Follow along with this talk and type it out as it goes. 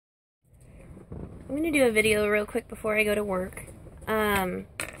I'm going to do a video real quick before I go to work. I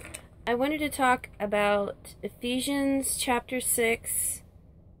wanted to talk about Ephesians chapter 6.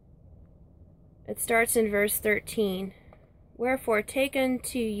 It starts in verse 13. Wherefore take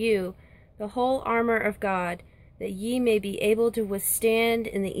unto you the whole armor of God, that ye may be able to withstand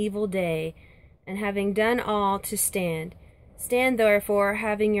in the evil day, and having done all, to stand. Stand therefore,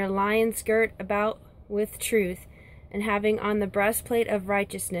 having your loins girt about with truth, and having on the breastplate of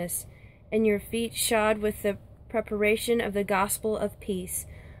righteousness, and your feet shod with the preparation of the gospel of peace.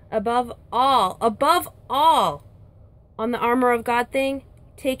 Above all, on the armor of God thing,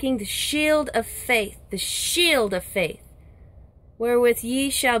 taking the shield of faith, wherewith ye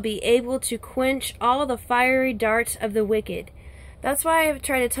shall be able to quench all the fiery darts of the wicked. That's why I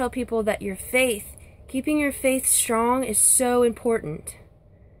try to tell people that your faith, keeping your faith strong, is so important.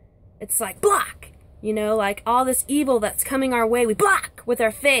 It's like, block! You know, like all this evil that's coming our way, we block with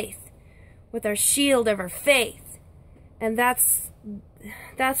our faith, with our shield of our faith. And that's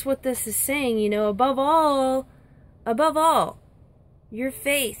what this is saying, you know, above all, your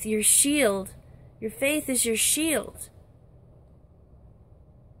faith, your shield, your faith is your shield.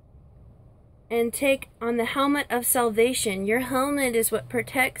 And take on the helmet of salvation. Your helmet is what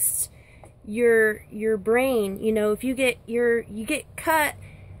protects your brain. You know, if you get cut,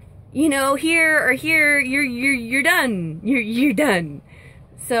 you know, here or here, you're done. You're done.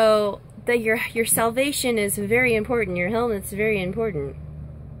 So that your salvation is very important. Your helmet's very important,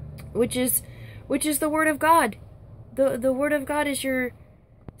 which is the Word of God. The Word of God is your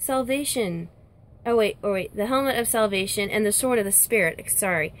salvation. Oh wait, the helmet of salvation and the sword of the Spirit.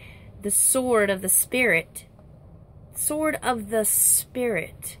 Sorry, the sword of the Spirit. Sword of the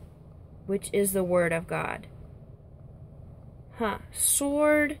Spirit, which is the Word of God.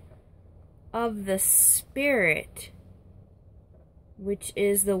 Sword of the Spirit, which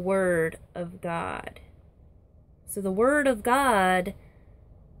is the Word of God. So the Word of God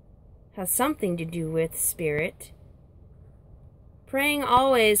has something to do with Spirit. Praying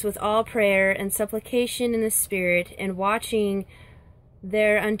always with all prayer and supplication in the Spirit, and watching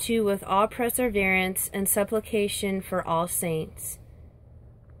thereunto with all perseverance and supplication for all saints.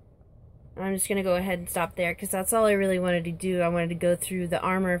 I'm just going to go ahead and stop there, because that's all I really wanted to do. I wanted to go through the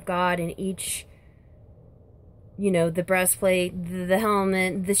armor of God in each, you know, the breastplate, the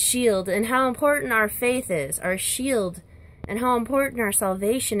helmet, the shield, and how important our faith is, our shield, and how important our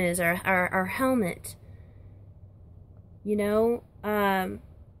salvation is, our helmet. You know, and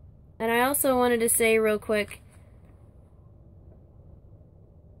I also wanted to say real quick,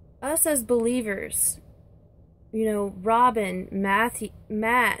 us as believers, you know, Robin, Matt,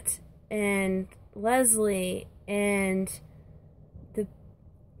 and Leslie, and the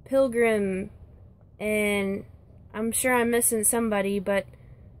Pilgrim, and I'm sure I'm missing somebody, but,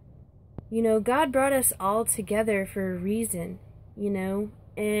 you know, God brought us all together for a reason, you know,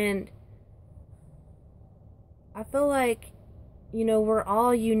 and I feel like, you know, we're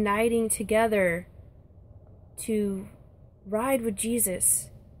all uniting together to ride with Jesus.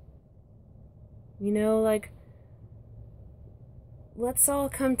 You know, like, let's all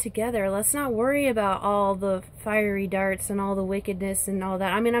come together. Let's not worry about all the fiery darts and all the wickedness and all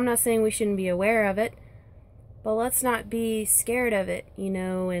that. I mean, I'm not saying we shouldn't be aware of it, but let's not be scared of it, you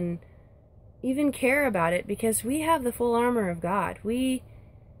know, and even care about it, because we have the full armor of God. We're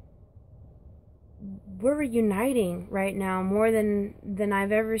uniting right now more than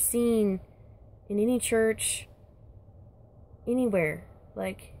I've ever seen in any church, anywhere.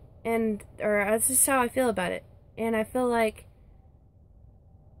 Like, or that's just how I feel about it. And I feel like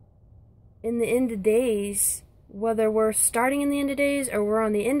in the end of days, whether we're starting in the end of days or we're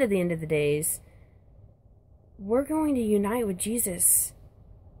on the end of the days, we're going to unite with Jesus.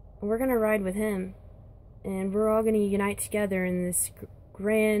 We're going to ride with Him. And we're all going to unite together in this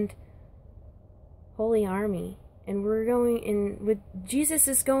grand holy army. And we're going, and with Jesus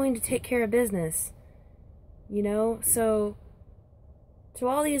is going to take care of business. You know, so to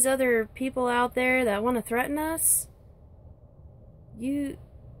all these other people out there that want to threaten us, it's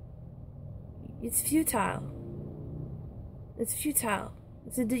futile. It's futile.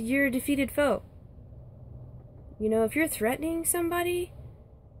 You're a defeated foe. You know, if you're threatening somebody,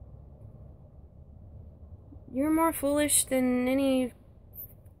 you're more foolish than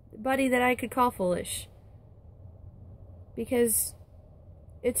anybody that I could call foolish. Because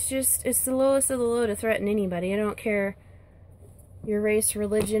it's the lowest of the low to threaten anybody. I don't care your race,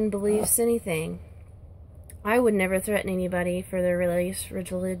 religion, beliefs, anything. I would never threaten anybody for their race,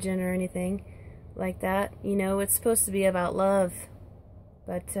 religion, or anything like that. You know, it's supposed to be about love.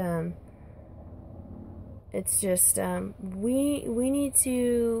 But It's just, we need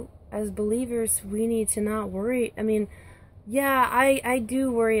to, as believers, we need to not worry. I mean, yeah, I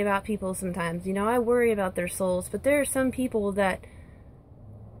do worry about people sometimes. You know, I worry about their souls. But there are some people that,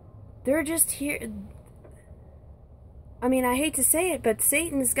 they're just here. I mean, I hate to say it, but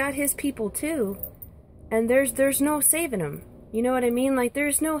Satan's got his people too. And there's no saving them. You know what I mean? Like,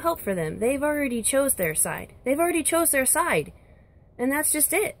 there's no help for them. They've already chose their side. They've already chose their side. And that's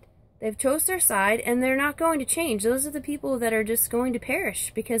just it. They've chose their side, and they're not going to change. Those are the people that are just going to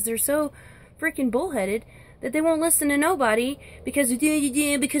perish because they're so freaking bullheaded that they won't listen to nobody because of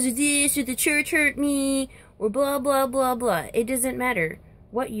this, or the church hurt me, or blah, blah, blah, blah. It doesn't matter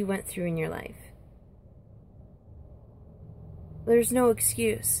what you went through in your life. There's no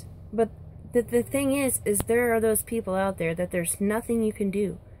excuse. But the thing is there are those people out there that there's nothing you can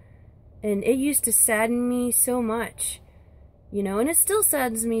do. And it used to sadden me so much. You know, and it still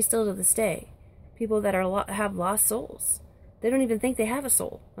saddens me still to this day. People that have lost souls. They don't even think they have a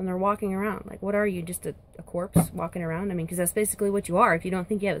soul when they're walking around. Like, what are you, just a corpse walking around? I mean, because that's basically what you are if you don't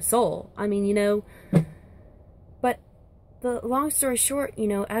think you have a soul. I mean, you know. But the long story short, you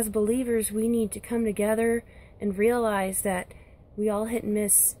know, as believers, we need to come together and realize that we all hit and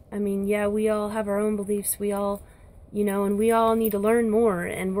miss. I mean, yeah, we all have our own beliefs. We all, you know, and we all need to learn more.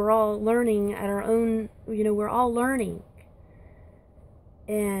 And we're all learning at our own, you know, we're all learning.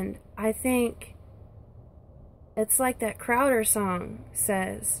 And I think it's like that Crowder song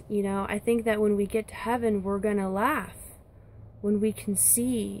says, you know, I think that when we get to heaven, we're going to laugh when we can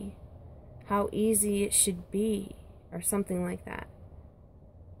see how easy it should be, or something like that.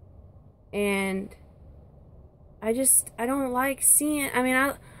 And I don't like seeing, I mean,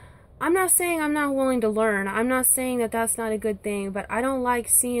 I'm not saying I'm not willing to learn. I'm not saying that that's not a good thing, but I don't like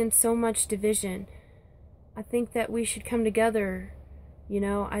seeing so much division. I think that we should come together. You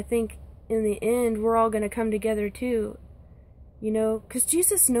know, I think in the end, we're all going to come together too. You know, because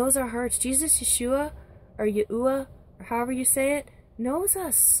Jesus knows our hearts. Jesus, Yeshua, or Yahuwah, or however you say it, knows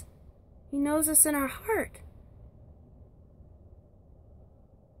us. He knows us in our heart.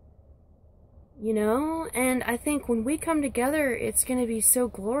 You know, and I think when we come together, it's going to be so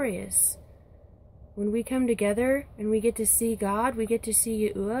glorious. When we come together and we get to see God, we get to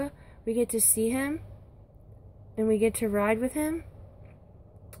see Yahuwah, we get to see Him, and we get to ride with Him.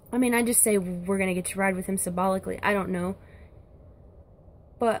 I mean, I just say we're going to get to ride with Him symbolically. I don't know.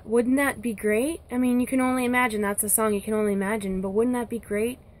 But wouldn't that be great? I mean, you can only imagine. That's a song you can only imagine. But wouldn't that be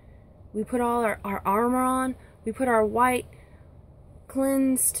great? We put all our armor on. We put our white,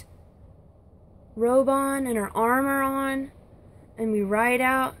 cleansed robe on and our armor on. And we ride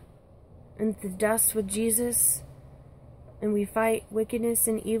out into the dust with Jesus. And we fight wickedness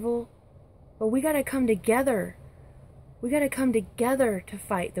and evil. But we got to come together. We got to come together to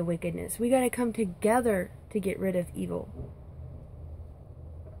fight the wickedness. We got to come together to get rid of evil.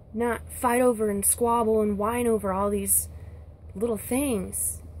 Not fight over and squabble and whine over all these little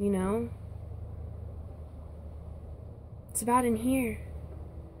things, you know. It's about in here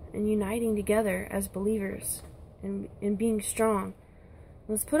and uniting together as believers and being strong.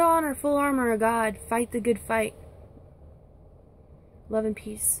 Let's put on our full armor of God, fight the good fight. Love and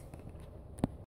peace.